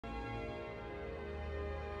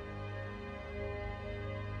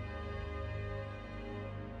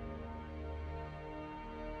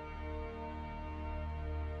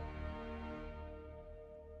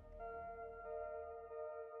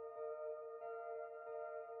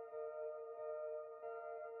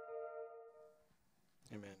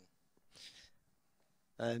Amen.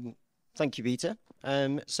 Thank you, Peter.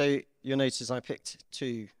 So you'll notice I picked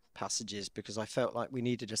two passages because I felt like we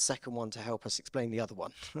needed a second one to help us explain the other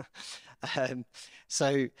one. um,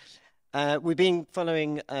 so we've been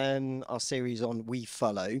following our series on We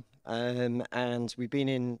Follow, and we've been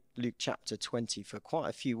in Luke chapter 20 for quite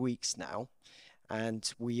a few weeks now.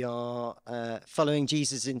 And we are following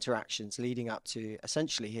Jesus' interactions leading up to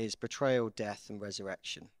essentially his betrayal, death, and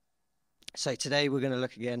resurrection. So today we're going to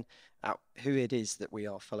look again at who it is that we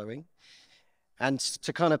are following. And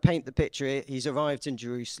to kind of paint the picture, he's arrived in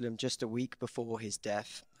Jerusalem just a week before his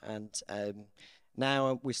death. And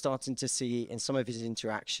now we're starting to see in some of his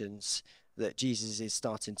interactions that Jesus is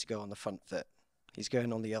starting to go on the front foot. He's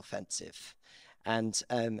going on the offensive. And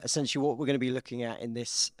essentially what we're going to be looking at in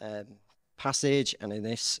this passage and in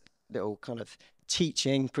this little kind of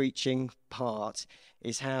teaching, preaching part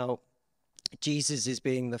is how Jesus is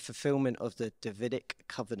being the fulfillment of the Davidic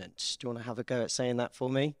covenant. Do you want to have a go at saying that for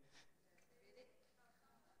me?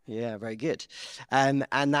 Yeah, very good. And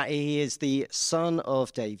that he is the son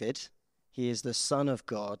of David, he is the son of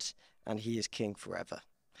God, and he is king forever.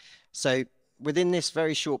 So within this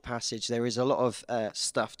very short passage, there is a lot of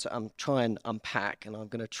stuff to try and unpack, and I'm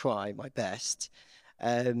going to try my best.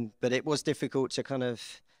 But it was difficult to kind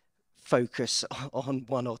of focus on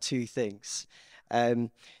one or two things.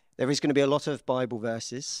 There is going to be a lot of Bible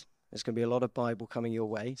verses. There's going to be a lot of Bible coming your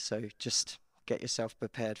way, so just get yourself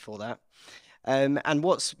prepared for that. And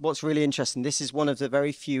what's really interesting, this is one of the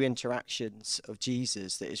very few interactions of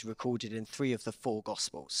Jesus that is recorded in 3 of the 4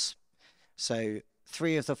 Gospels. So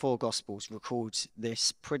 3 of the 4 Gospels record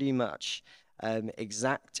this pretty much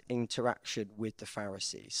exact interaction with the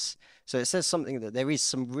Pharisees. So it says something that there is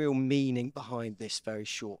some real meaning behind this very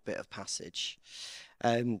short bit of passage.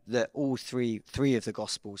 That all three of the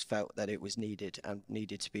Gospels felt that it was needed and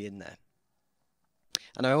needed to be in there.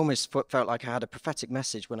 And I almost felt like I had a prophetic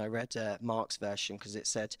message when I read Mark's version, because it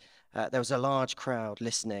said there was a large crowd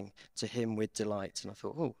listening to him with delight. And I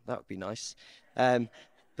thought, oh, that would be nice.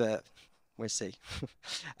 But we'll see.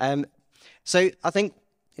 So I think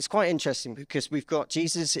it's quite interesting because we've got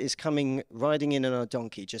Jesus is coming riding in on a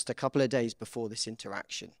donkey just a couple of days before this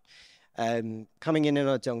interaction. Coming in on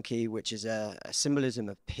a donkey, which is a symbolism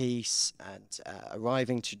of peace, and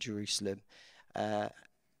arriving to Jerusalem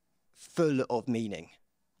full of meaning.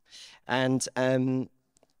 And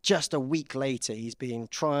just a week later, he's being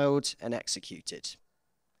trialed and executed.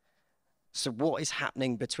 So what is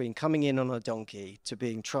happening between coming in on a donkey to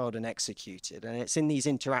being trialed and executed? And it's in these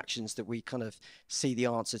interactions that we kind of see the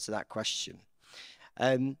answer to that question.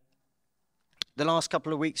 The last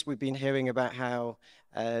couple of weeks, we've been hearing about how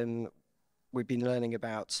we've been learning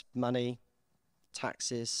about money,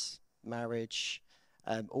 taxes, marriage,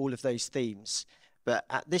 all of those themes. But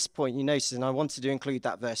at this point, you notice, and I wanted to include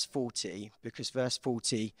that verse 40, because verse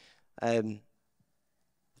 40, and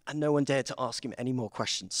no one dared to ask him any more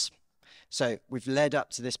questions. So we've led up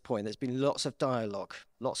to this point. There's been lots of dialogue,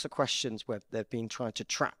 lots of questions where they've been trying to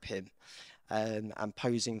trap him and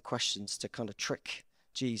posing questions to kind of trick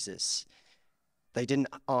Jesus. They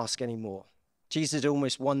didn't ask any more. Jesus had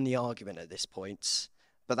almost won the argument at this point,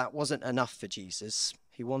 but that wasn't enough for Jesus.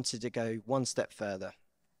 He wanted to go one step further.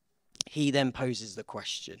 He then poses the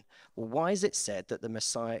question, well, why is it said that the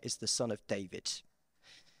Messiah is the son of David?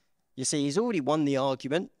 You see, he's already won the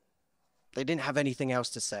argument. They didn't have anything else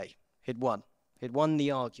to say. He'd won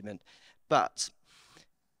the argument. But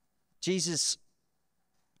Jesus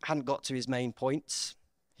hadn't got to his main points.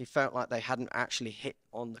 He felt like they hadn't actually hit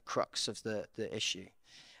on the crux of the issue.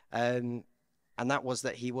 And that was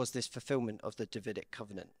that he was this fulfillment of the Davidic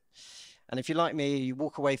covenant. And if you're like me, you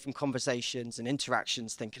walk away from conversations and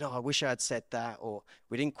interactions thinking, oh, I wish I had said that, or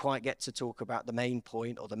we didn't quite get to talk about the main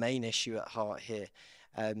point or the main issue at heart here.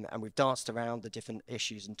 And we've danced around the different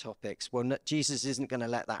issues and topics. Well, Jesus isn't going to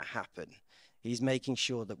let that happen. He's making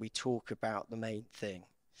sure that we talk about the main thing.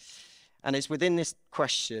 And it's within this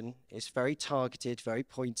question, it's very targeted, very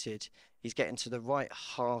pointed. He's getting to the right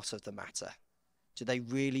heart of the matter. Do they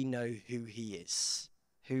really know who he is?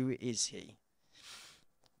 Who is he?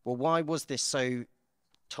 Well, why was this so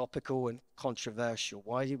topical and controversial?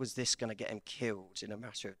 Why was this going to get him killed in a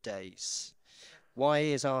matter of days? Why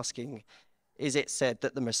he is asking, is it said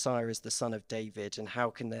that the Messiah is the son of David, and how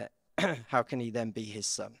can he then be his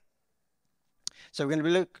son? So we're going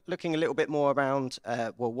to be looking a little bit more around,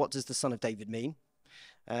 well, what does the son of David mean?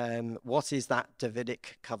 What is that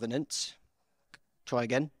Davidic covenant? Try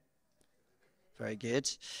again. Very good.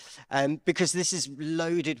 Because this is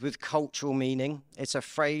loaded with cultural meaning. It's a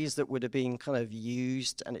phrase that would have been kind of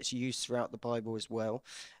used, and it's used throughout the Bible as well.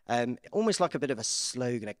 Almost like a bit of a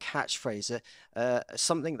slogan, a catchphrase,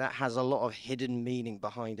 something that has a lot of hidden meaning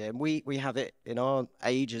behind it. And we have it in our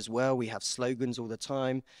age as well. We have slogans all the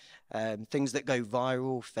time, things that go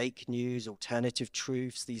viral, fake news, alternative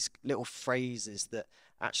truths, these little phrases that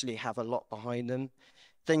actually have a lot behind them.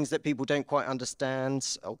 Things that people don't quite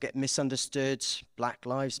understand or get misunderstood, Black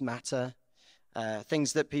Lives Matter,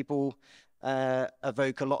 things that people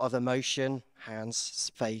evoke a lot of emotion,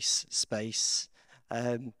 hands, face, space,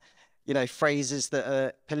 phrases that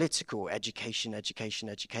are political, education, education,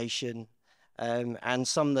 education, and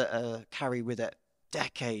some that carry with it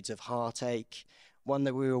decades of heartache. One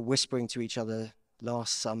that we were whispering to each other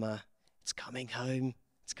last summer, it's coming home.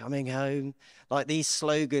 It's coming home. Like, these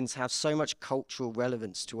slogans have so much cultural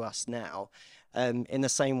relevance to us now, in the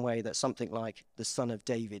same way that something like the Son of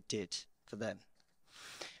David did for them.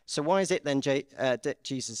 So why is it then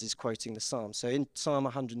Jesus is quoting the Psalm? So in Psalm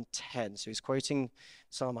 110, so he's quoting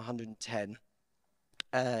Psalm 110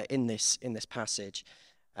 in this passage,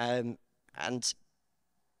 and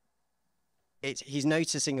he's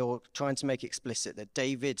noticing or trying to make explicit that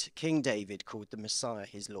King David called the Messiah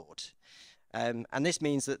his Lord. And this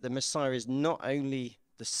means that the Messiah is not only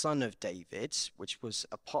the son of David, which was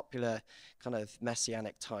a popular kind of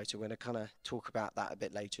messianic title. We're going to kind of talk about that a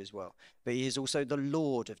bit later as well. But he is also the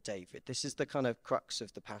Lord of David. This is the kind of crux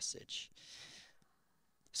of the passage.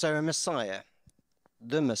 So a Messiah,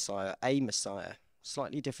 the Messiah, a Messiah,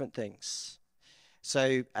 slightly different things.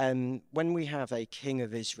 So when we have a king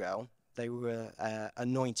of Israel, they were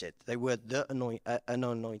anointed. They were an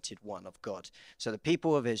anointed one of God. So the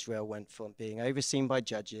people of Israel went from being overseen by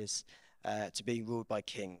judges to being ruled by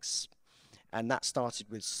kings. And that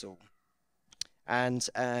started with Saul. And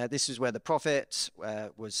this is where the prophet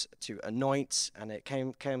was to anoint, and it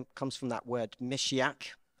comes from that word Mishiach.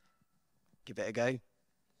 Give it a go.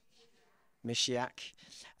 Mishiach.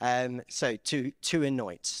 So to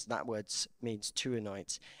anoint, that word means to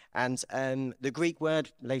anoint. And the Greek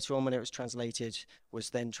word later on when it was translated was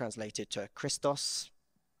then translated to Christos.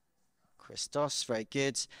 Christos, very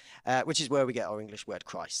good, which is where we get our English word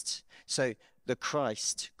Christ. So the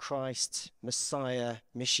Christ, Messiah,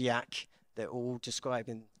 Mishiach, they're all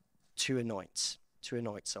describing to anoint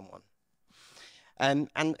someone.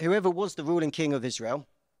 And whoever was the ruling king of Israel,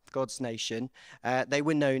 God's nation, they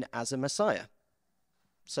were known as a Messiah.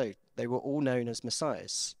 So they were all known as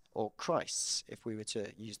Messiahs, or Christs, if we were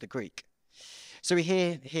to use the Greek. So we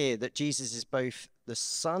hear here that Jesus is both the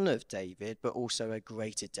son of David, but also a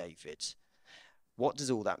greater David. What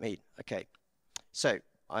does all that mean? Okay, so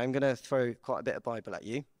I'm going to throw quite a bit of Bible at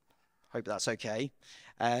you. Hope that's okay.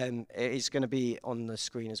 It is going to be on the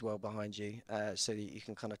screen as well behind you, so that you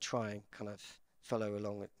can kind of try and kind of follow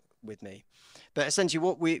along with me. But essentially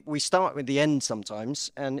what we start with the end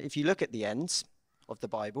sometimes, and if you look at the end of the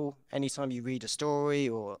Bible, anytime you read a story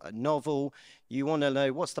or a novel, you want to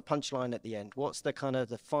know what's the punchline at the end, what's the kind of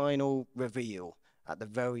the final reveal at the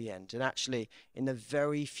very end. And actually, in the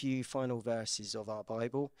very few final verses of our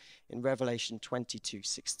Bible, in Revelation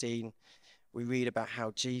 22:16, we read about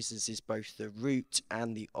how Jesus is both the root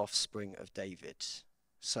and the offspring of David.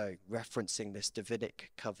 So referencing this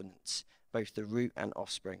Davidic covenant, both the root and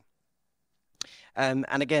offspring. And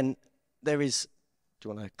again, there is, do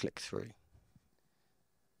you want to click through?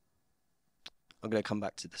 I'm going to come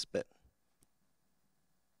back to this bit.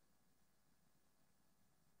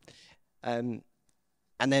 And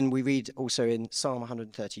then we read also in Psalm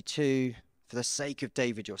 132, for the sake of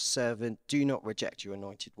David, your servant, do not reject your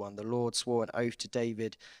anointed one. The Lord swore an oath to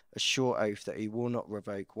David, a sure oath that he will not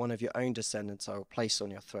revoke. One of your own descendants I will place on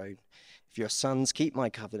your throne. If your sons keep my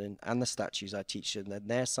covenant and the statutes I teach them, then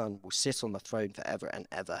their son will sit on the throne forever and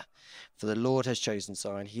ever. For the Lord has chosen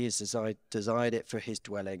Zion. He has desired it for his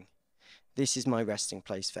dwelling. This is my resting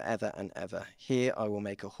place forever and ever. Here I will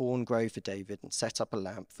make a horn grow for David and set up a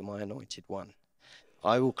lamp for my anointed one.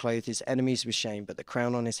 I will clothe his enemies with shame, but the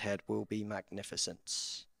crown on his head will be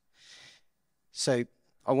magnificence. So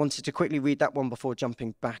I wanted to quickly read that one before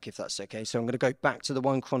jumping back, if that's okay. So I'm going to go back to the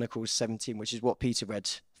 1 Chronicles 17, which is what Peter read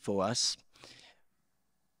for us.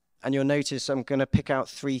 And you'll notice I'm going to pick out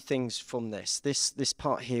 3 things from this. This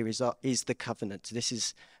part here is the covenant. This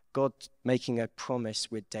is God making a promise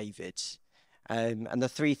with David. And the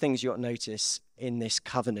 3 things you'll notice in this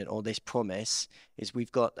covenant or this promise is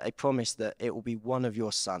we've got a promise that it will be one of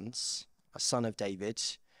your sons, a son of David.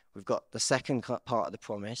 We've got the second part of the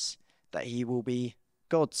promise that he will be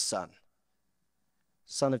God's son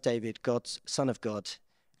of David, God's son of God,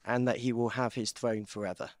 and that he will have his throne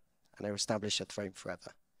forever and he'll establish a throne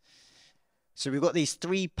forever. So we've got these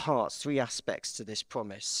three parts, three aspects to this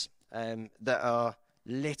promise that are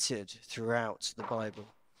littered throughout the Bible.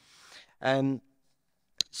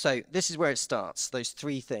 So this is where it starts, those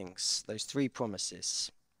three things, those three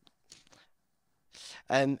promises.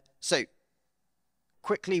 So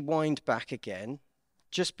quickly wind back again.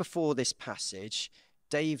 Just before this passage,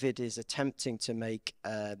 David is attempting to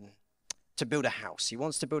build a house. He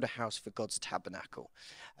wants to build a house for God's tabernacle.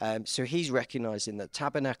 So he's recognizing that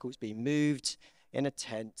tabernacle is being moved in a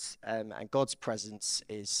tent, and God's presence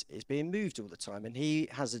is being moved all the time. And he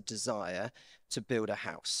has a desire to build a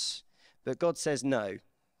house. But God says, no,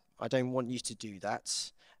 I don't want you to do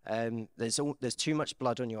that. There's too much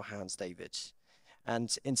blood on your hands, David.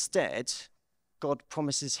 And instead, God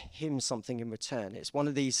promises him something in return. It's one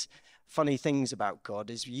of these funny things about God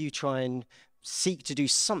is you try and seek to do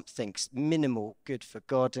something minimal good for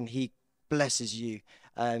God, and he blesses you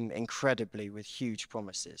incredibly with huge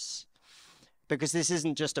promises. Because this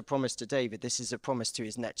isn't just a promise to David, this is a promise to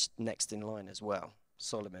his next in line as well,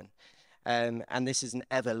 Solomon. And this is an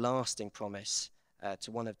everlasting promise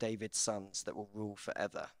to one of David's sons that will rule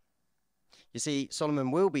forever. You see,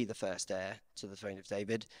 Solomon will be the first heir to the throne of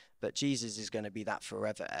David, but Jesus is going to be that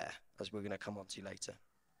forever heir, as we're going to come on to later.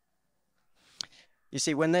 You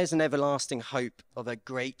see, when there's an everlasting hope of a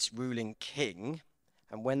great ruling king,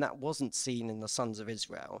 and when that wasn't seen in the sons of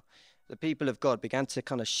Israel, the people of God began to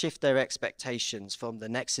kind of shift their expectations from the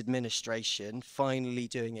next administration finally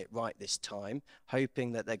doing it right this time,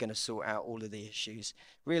 hoping that they're going to sort out all of the issues,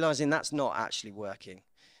 realizing that's not actually working.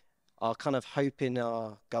 Our kind of hope in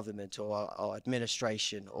our government or our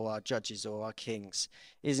administration or our judges or our kings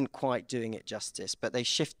isn't quite doing it justice, but they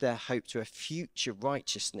shift their hope to a future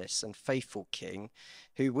righteousness and faithful king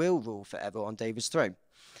who will rule forever on David's throne.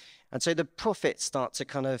 And so the prophets start to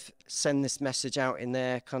kind of send this message out in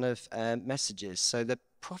their kind of messages. So the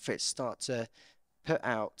prophets start to put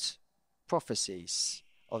out prophecies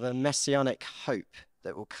of a messianic hope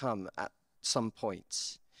that will come at some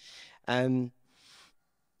point.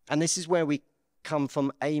 And this is where we come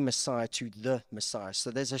from a Messiah to the Messiah.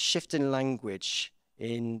 So there's a shift in language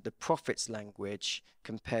in the prophet's language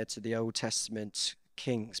compared to the Old Testament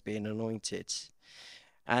kings being anointed.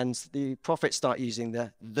 And the prophets start using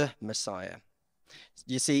the Messiah.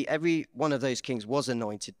 You see, every one of those kings was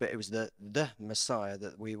anointed, but it was the Messiah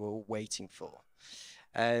that we were all waiting for.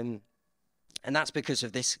 And that's because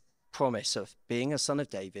of this promise of being a son of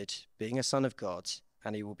David, being a son of God,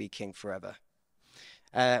 and he will be king forever.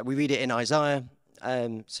 We read it in Isaiah.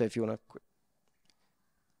 So if you want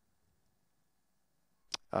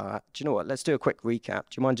to... do you know what? Let's do a quick recap.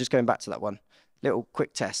 Do you mind just going back to that one? Little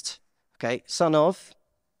quick test. Okay. Son of,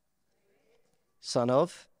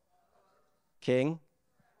 king.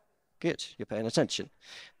 Good. You're paying attention.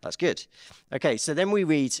 That's good. Okay. So then we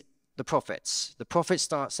read the prophets. The prophets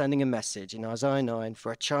start sending a message in Isaiah 9,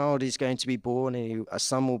 for a child is going to be born, and a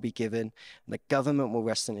son will be given, and the government will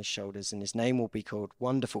rest on his shoulders, and his name will be called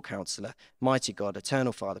Wonderful Counselor, Mighty God,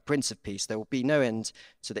 Eternal Father, Prince of Peace. There will be no end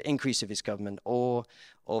to the increase of his government or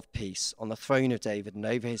of peace on the throne of David and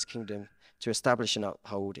over his kingdom, to establish and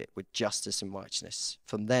uphold it with justice and righteousness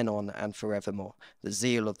from then on and forevermore. The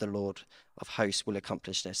zeal of the Lord of hosts will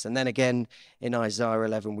accomplish this. And then again in Isaiah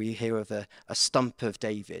 11, we hear of a stump of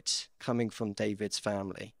David coming from David's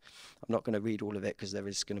family. I'm not going to read all of it because there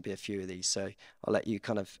is going to be a few of these, so I'll let you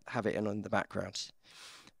kind of have it in the background.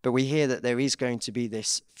 But we hear that there is going to be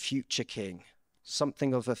this future king,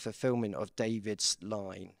 something of a fulfillment of David's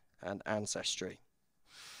line and ancestry.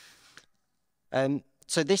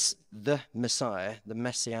 So this, the Messiah, the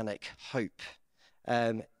messianic hope,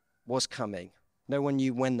 was coming. No one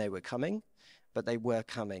knew when they were coming, but they were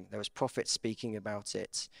coming. There was prophets speaking about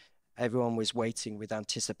it. Everyone was waiting with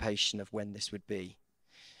anticipation of when this would be.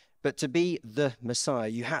 But to be the Messiah,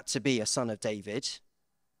 you had to be a son of David.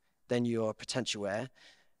 Then you are a potential heir.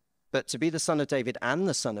 But to be the son of David and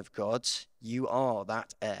the son of God, you are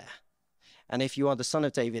that heir. And if you are the son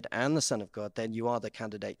of David and the son of God, then you are the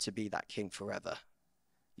candidate to be that king forever.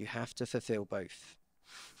 You have to fulfill both.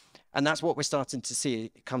 And that's what we're starting to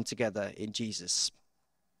see come together in Jesus.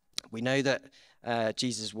 We know that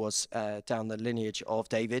Jesus was down the lineage of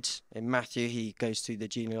David. In Matthew, he goes through the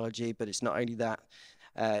genealogy, but it's not only that.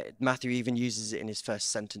 Matthew even uses it in his first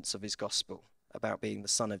sentence of his gospel about being the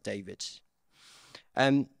son of David.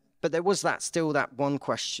 But there was still that one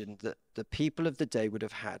question that the people of the day would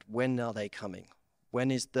have had. When are they coming? When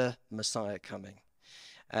is the Messiah coming?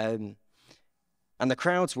 And the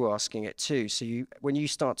crowds were asking it too. So when you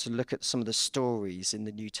start to look at some of the stories in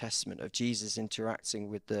the New Testament of Jesus interacting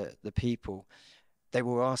with the people, they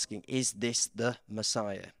were asking, is this the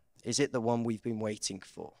Messiah? Is it the one we've been waiting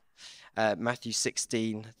for? Matthew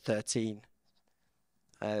 16:13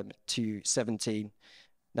 to 17.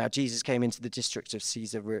 Now Jesus came into the district of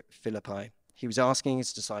Caesarea Philippi. He was asking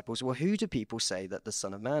his disciples, well, who do people say that the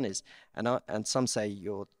Son of Man is? And some say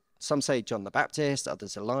John the Baptist,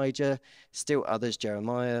 others Elijah, still others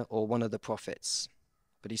Jeremiah, or one of the prophets.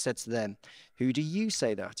 But he said to them, who do you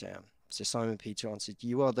say that I am? So Simon Peter answered,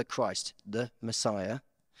 you are the Christ, the Messiah,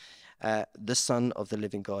 the Son of the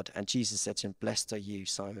living God. And Jesus said to him, blessed are you,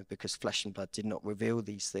 Simon, because flesh and blood did not reveal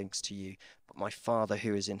these things to you, but my Father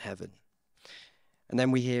who is in heaven. And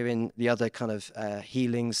then we hear in the other kind of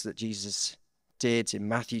healings that Jesus did in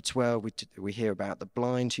Matthew 12, we hear about the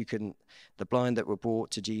blind that were brought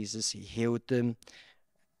to Jesus. He healed them,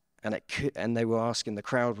 and they were asking. The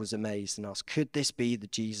crowd was amazed and asked, "Could this be the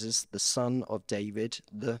Jesus, the Son of David,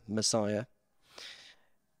 the Messiah?"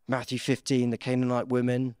 Matthew 15, the Canaanite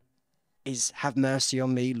woman is, "Have mercy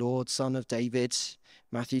on me, Lord, Son of David."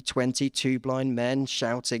 Matthew 20, two blind men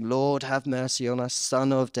shouting, "Lord, have mercy on us,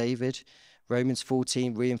 Son of David." Romans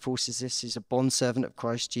 14 reinforces this. He's a bondservant of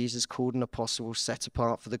Christ Jesus, called an apostle, set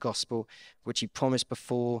apart for the gospel, which he promised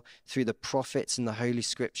before through the prophets and the Holy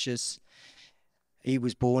Scriptures. He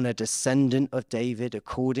was born a descendant of David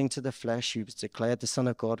according to the flesh, who was declared the Son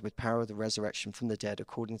of God with power of the resurrection from the dead,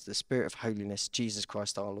 according to the Spirit of holiness, Jesus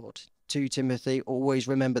Christ our Lord. 2 Timothy, always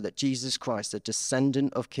remember that Jesus Christ, a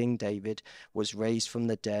descendant of King David, was raised from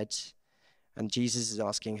the dead. And Jesus is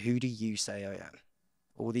asking, who do you say I am?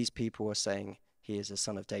 All these people are saying he is a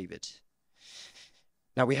son of David.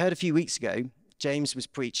 Now, we heard a few weeks ago, James was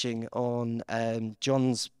preaching on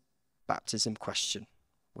John's baptism question,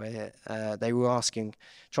 where they were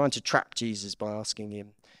trying to trap Jesus by asking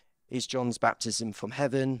him, is John's baptism from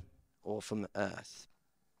heaven or from earth?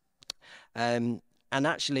 And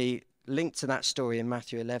actually, linked to that story in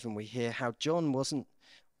Matthew 11, we hear how John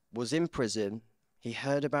was in prison. He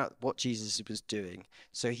heard about what Jesus was doing,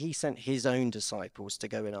 so he sent his own disciples to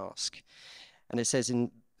go and ask. And it says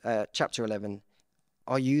in chapter 11,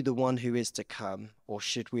 are you the one who is to come, or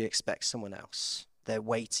should we expect someone else? They're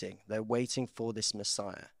waiting for this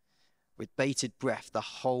Messiah. With bated breath, the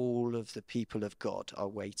whole of the people of God are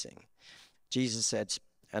waiting. Jesus said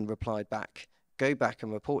and replied back, go back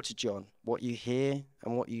and report to John what you hear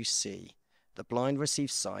and what you see. The blind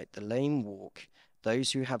receive sight, the lame walk,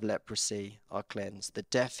 those who have leprosy are cleansed, the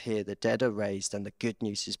deaf hear, the dead are raised, and the good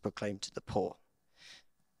news is proclaimed to the poor.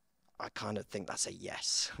 I kind of think that's a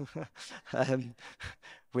yes,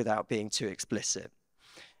 without being too explicit.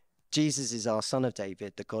 Jesus is our Son of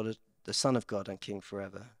David, the Son of God and King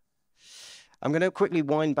forever. I'm going to quickly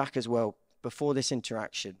wind back as well before this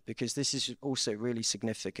interaction, because this is also really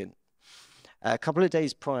significant. A couple of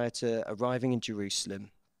days prior to arriving in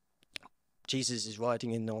Jerusalem, Jesus is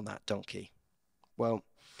riding in on that donkey. Well,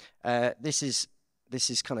 this is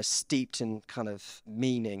kind of steeped in kind of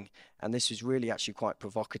meaning, and this was really actually quite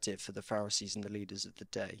provocative for the Pharisees and the leaders of the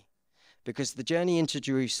day, because the journey into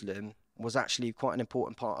Jerusalem was actually quite an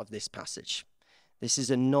important part of this passage. This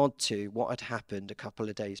is a nod to what had happened a couple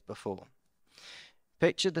of days before.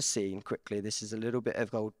 Picture the scene quickly. This is a little bit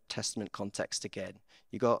of Old Testament context again.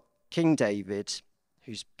 You got King David,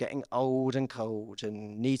 who's getting old and cold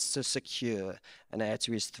and needs to secure an heir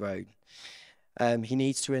to his throne. He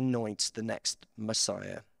needs to anoint the next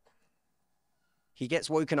Messiah. He gets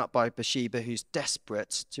woken up by Bathsheba, who's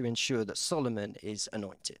desperate to ensure that Solomon is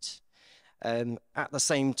anointed. At the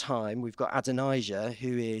same time, we've got Adonijah,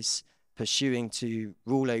 who is pursuing to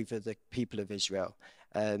rule over the people of Israel,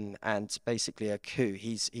 and basically a coup.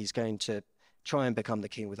 He's going to try and become the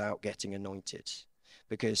king without getting anointed,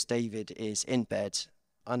 because David is in bed,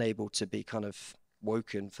 unable to be kind of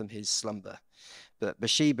woken from his slumber. But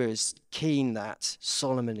Bathsheba is keen that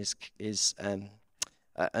Solomon is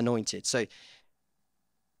anointed. So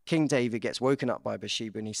King David gets woken up by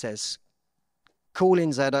Bathsheba, and he says, call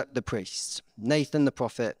in Zadok the priest, Nathan the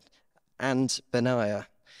prophet, and Benaiah.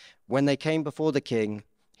 When they came before the king,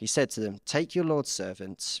 he said to them, take your Lord's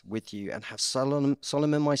servant with you and have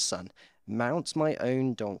Solomon my son mount my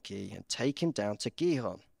own donkey and take him down to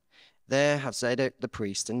Gihon. There have Zadok the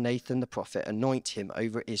priest and Nathan the prophet anoint him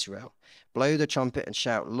over Israel. Blow the trumpet and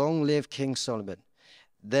shout, long live King Solomon.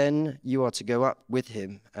 Then you are to go up with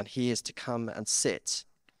him, and he is to come and sit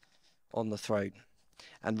on the throne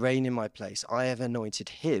and reign in my place. I have anointed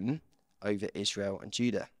him over Israel and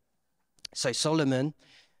Judah. So Solomon,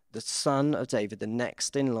 the son of David, the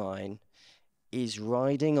next in line, is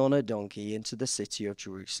riding on a donkey into the city of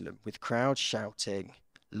Jerusalem with crowds shouting,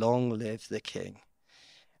 long live the king.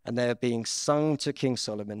 And they are being sung to King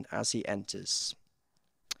Solomon as he enters.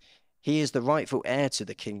 He is the rightful heir to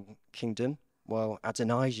the kingdom, while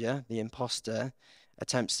Adonijah, the impostor,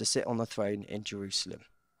 attempts to sit on the throne in Jerusalem.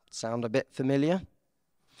 Sound a bit familiar?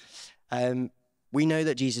 We know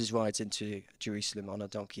that Jesus rides into Jerusalem on a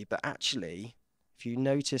donkey, but actually, if you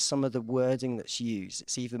notice some of the wording that's used,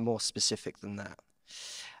 it's even more specific than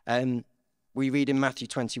that. We read in Matthew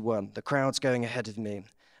 21, the crowds going ahead of me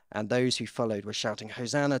and those who followed were shouting,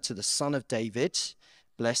 Hosanna to the Son of David.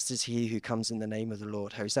 Blessed is he who comes in the name of the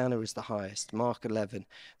Lord. Hosanna is the highest. Mark 11.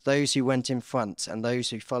 Those who went in front and those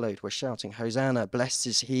who followed were shouting, Hosanna, blessed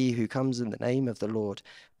is he who comes in the name of the Lord.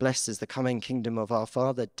 Blessed is the coming kingdom of our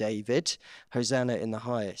father David. Hosanna in the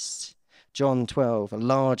highest. John 12. A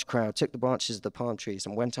large crowd took the branches of the palm trees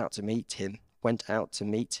and went out to meet him,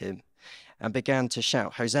 and began to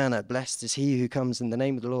shout, Hosanna, blessed is he who comes in the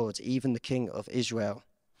name of the Lord, even the King of Israel.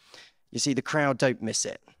 You see, the crowd don't miss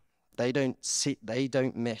it. They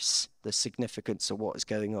don't miss the significance of what is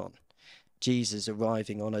going on. Jesus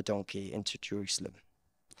arriving on a donkey into Jerusalem.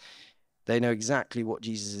 They know exactly what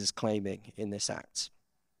Jesus is claiming in this act.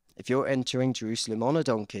 If you're entering Jerusalem on a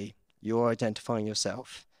donkey, you're identifying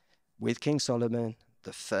yourself with King Solomon,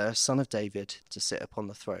 the first son of David, to sit upon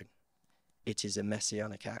the throne. It is a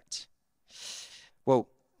messianic act. Well,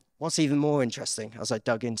 what's even more interesting, as I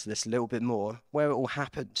dug into this a little bit more, where it all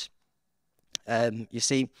happened. You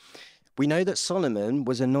see, we know that Solomon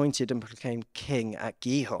was anointed and proclaimed king at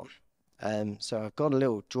Gihon. So I've got a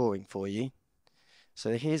little drawing for you.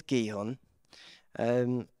 So here's Gihon.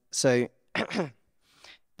 So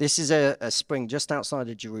this is a spring just outside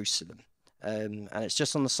of Jerusalem. And it's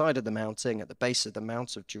just on the side of the mountain, at the base of the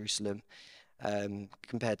Mount of Jerusalem,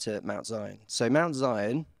 compared to Mount Zion. So Mount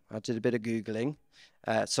Zion, I did a bit of Googling.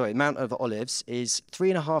 Mount of Olives is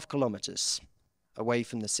 3.5 kilometers away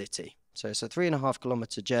from the city. So it's a 3.5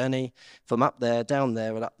 kilometer journey from up there, down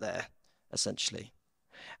there, and up there, essentially.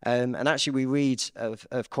 And actually, we read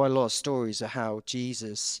of quite a lot of stories of how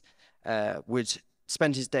Jesus would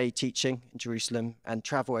spend his day teaching in Jerusalem and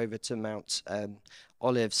travel over to Mount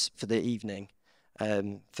Olives for the evening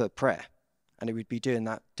for prayer. And he would be doing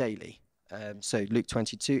that daily. So Luke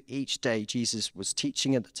 22, each day Jesus was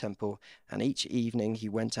teaching at the temple, and each evening he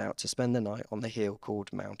went out to spend the night on the hill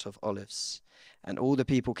called Mount of Olives. And all the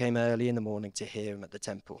people came early in the morning to hear him at the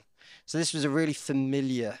temple. So this was a really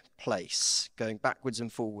familiar place, going backwards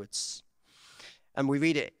and forwards. And we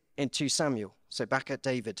read it in 2 Samuel. So back at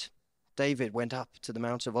David. David went up to the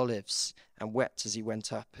Mount of Olives and wept as he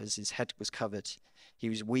went up, as his head was covered. He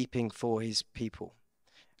was weeping for his people.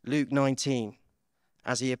 Luke 19,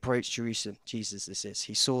 as he approached Jerusalem, Jesus this is,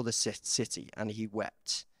 he saw the city and he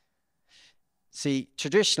wept. See,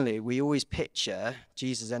 traditionally, we always picture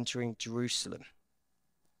Jesus entering Jerusalem,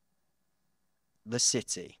 the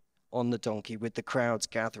city, on the donkey with the crowds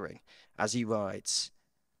gathering as he rides.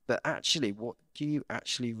 But actually, what do you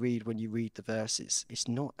actually read when you read the verses? It's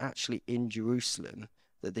not actually in Jerusalem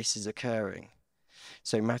that this is occurring.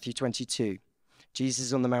 So Matthew 22, Jesus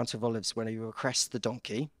is on the Mount of Olives when he requests the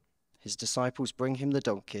donkey. His disciples bring him the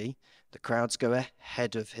donkey. The crowds go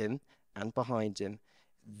ahead of him and behind him.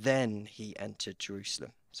 Then he entered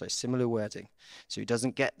Jerusalem. So similar wording. So he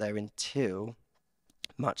doesn't get there until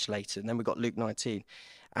much later. And then we've got Luke 19.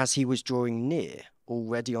 As he was drawing near,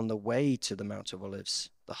 already on the way to the Mount of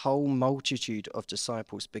Olives, the whole multitude of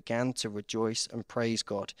disciples began to rejoice and praise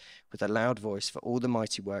God with a loud voice for all the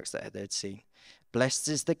mighty works that they had seen. Blessed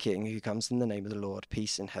is the King who comes in the name of the Lord,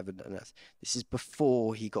 peace in heaven and earth. This is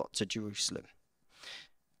before he got to Jerusalem.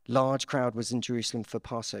 Large crowd was in Jerusalem for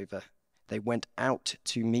Passover. They went out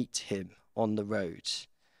to meet him on the road.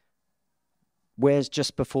 Where's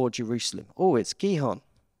just before Jerusalem? Oh, it's Gihon.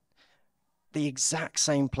 The exact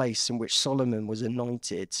same place in which Solomon was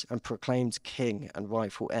anointed and proclaimed king and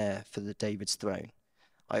rightful heir for the David's throne.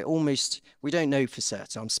 We don't know for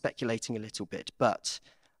certain, I'm speculating a little bit, but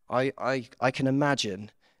I can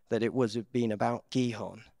imagine that it would have been about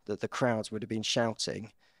Gihon that the crowds would have been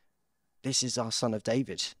shouting, this is our son of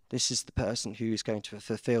David. This is the person who is going to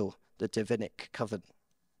fulfill the Davidic covenant.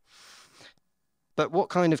 But what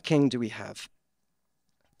kind of king do we have?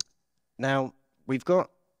 Now, we've got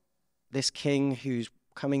this king who's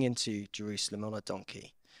coming into Jerusalem on a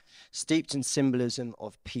donkey, steeped in symbolism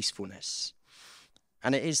of peacefulness.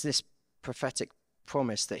 And it is this prophetic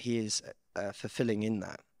promise that he is fulfilling in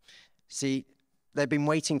that. See, they've been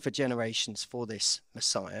waiting for generations for this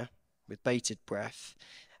Messiah with bated breath.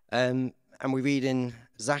 And we read in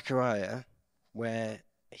Zechariah where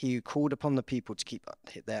he called upon the people to keep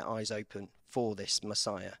their eyes open for this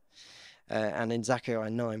Messiah. And in Zechariah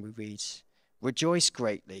 9 we read, rejoice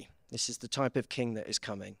greatly. This is the type of king that is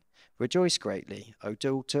coming. Rejoice greatly, O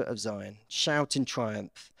daughter of Zion. Shout in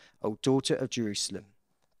triumph, O daughter of Jerusalem.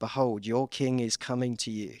 Behold, your king is coming to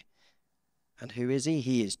you. And who is he?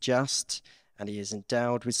 He is just, and he is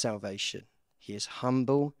endowed with salvation. He is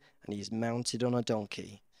humble, and he is mounted on a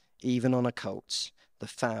donkey, even on a colt, the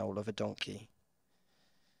foal of a donkey.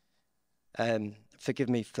 Forgive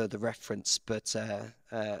me for the reference, but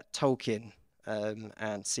Tolkien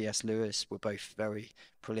and C.S. Lewis were both very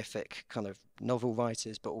prolific kind of novel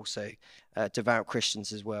writers, but also devout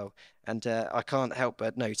Christians as well. And I can't help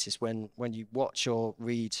but notice when you watch or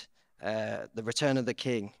read The Return of the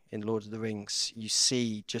King in Lord of the Rings, you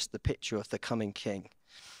see just the picture of the coming king.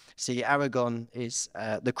 See, Aragorn is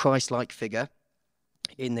the Christ-like figure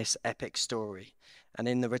in this epic story. And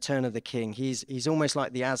in The Return of the King, he's almost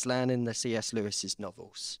like the Aslan in the C.S. Lewis's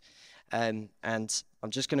novels. And I'm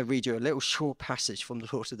just going to read you a little short passage from The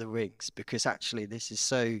Lord of the Rings, because actually this is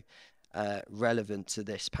so relevant to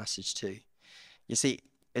this passage too. You see,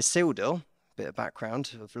 Isildur, bit of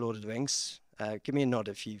background of Lord of the Rings. Give me a nod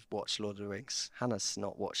if you've watched Lord of the Rings. Hannah's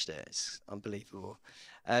not watched it. It's unbelievable.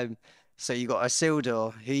 So you got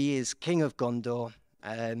Isildur, who is king of Gondor,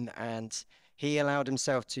 and he allowed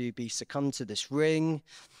himself to be succumbed to this ring,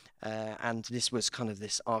 and this was kind of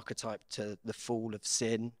this archetype to the fall of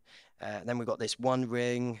sin. Then we got this one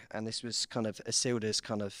ring, and this was kind of Isildur's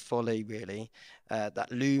kind of folly, really,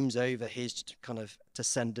 that looms over his kind of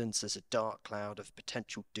descendants as a dark cloud of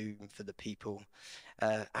potential doom for the people.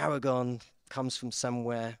 Aragorn comes from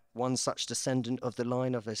somewhere, one such descendant of the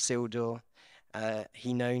line of Isildur.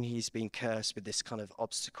 He's been cursed with this kind of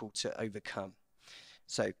obstacle to overcome.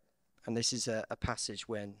 So, and this is a passage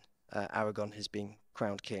when Aragorn has been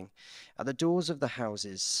crowned king. At the doors of the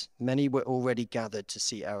houses, many were already gathered to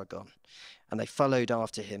see Aragorn, and they followed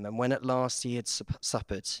after him. And when at last he had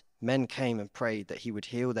suppered, men came and prayed that he would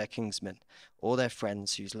heal their kinsmen or their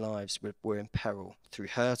friends whose lives were in peril through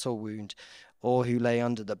hurt or wound, or who lay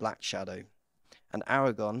under the black shadow. And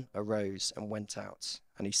Aragorn arose and went out,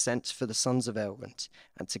 and he sent for the sons of Elrond,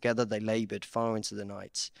 and together they laboured far into the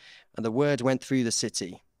night. And the word went through the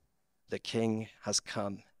city, the king has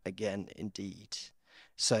come again indeed.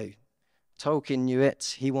 So Tolkien knew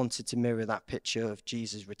it. He wanted to mirror that picture of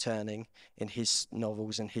Jesus returning in his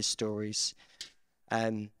novels and his stories.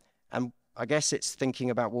 And I guess it's thinking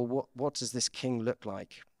about, well, what does this king look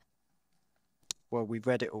like? Well, we've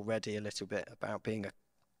read it already a little bit about being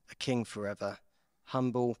a king forever,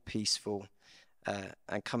 humble, peaceful,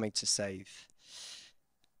 and coming to save.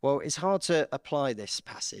 Well, it's hard to apply this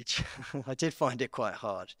passage. I did find it quite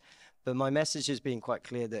hard. But my message has been quite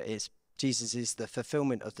clear that Jesus is the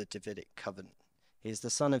fulfillment of the Davidic covenant. He is the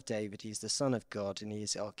Son of David, he is the Son of God, and he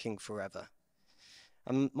is our King forever.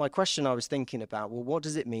 And my question I was thinking about, well, what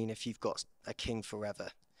does it mean if you've got a king forever?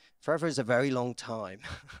 Forever is a very long time,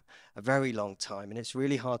 a very long time, and it's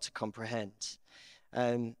really hard to comprehend.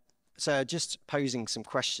 So just posing some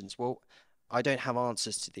questions. Well, I don't have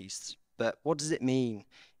answers to these, but what does it mean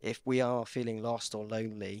if we are feeling lost or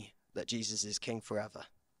lonely that Jesus is King forever?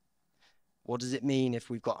 What does it mean if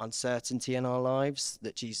we've got uncertainty in our lives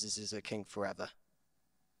that Jesus is a king forever?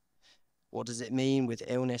 What does it mean with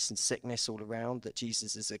illness and sickness all around that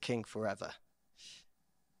Jesus is a king forever?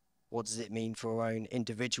 What does it mean for our own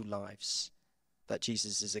individual lives that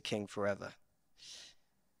Jesus is a king forever?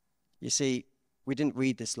 You see, we didn't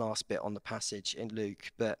read this last bit on the passage in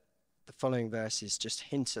Luke, but the following verses just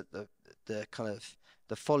hint at the kind of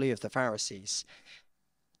the folly of the Pharisees.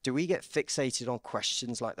 Do we get fixated on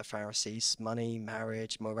questions like the Pharisees, money,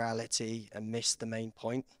 marriage, morality, and miss the main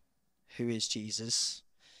point? Who is Jesus?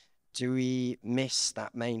 Do we miss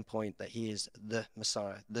that main point that he is the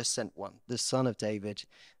Messiah, the sent one, the Son of David,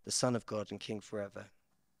 the Son of God and King forever?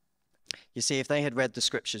 You see, if they had read the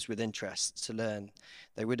scriptures with interest to learn,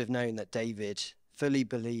 they would have known that David fully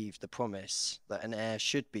believed the promise that an heir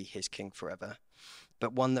should be his king forever,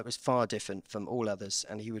 but one that was far different from all others,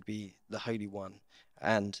 and he would be the Holy One,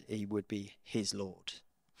 and he would be his Lord.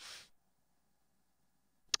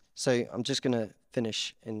 So I'm just going to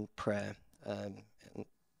finish in prayer.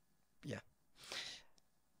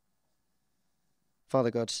 Father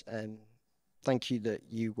God, thank you that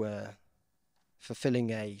you were fulfilling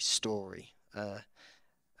a story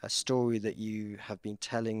that you have been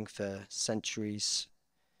telling for centuries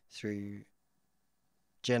through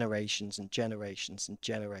generations and generations and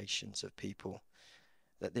generations of people,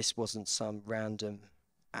 that this wasn't some random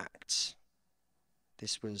act.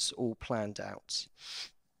 This was all planned out.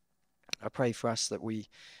 I pray for us that we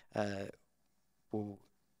will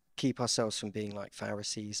keep ourselves from being like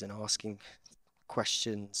Pharisees and asking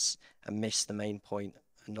questions and miss the main point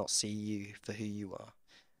and not see you for who you are,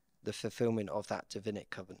 the fulfillment of that Davidic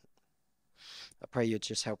covenant. I pray you'd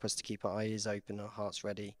just help us to keep our ears open, our hearts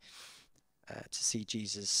ready, to see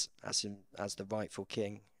Jesus as the rightful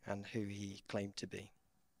king and who he claimed to be.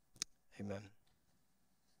 Amen.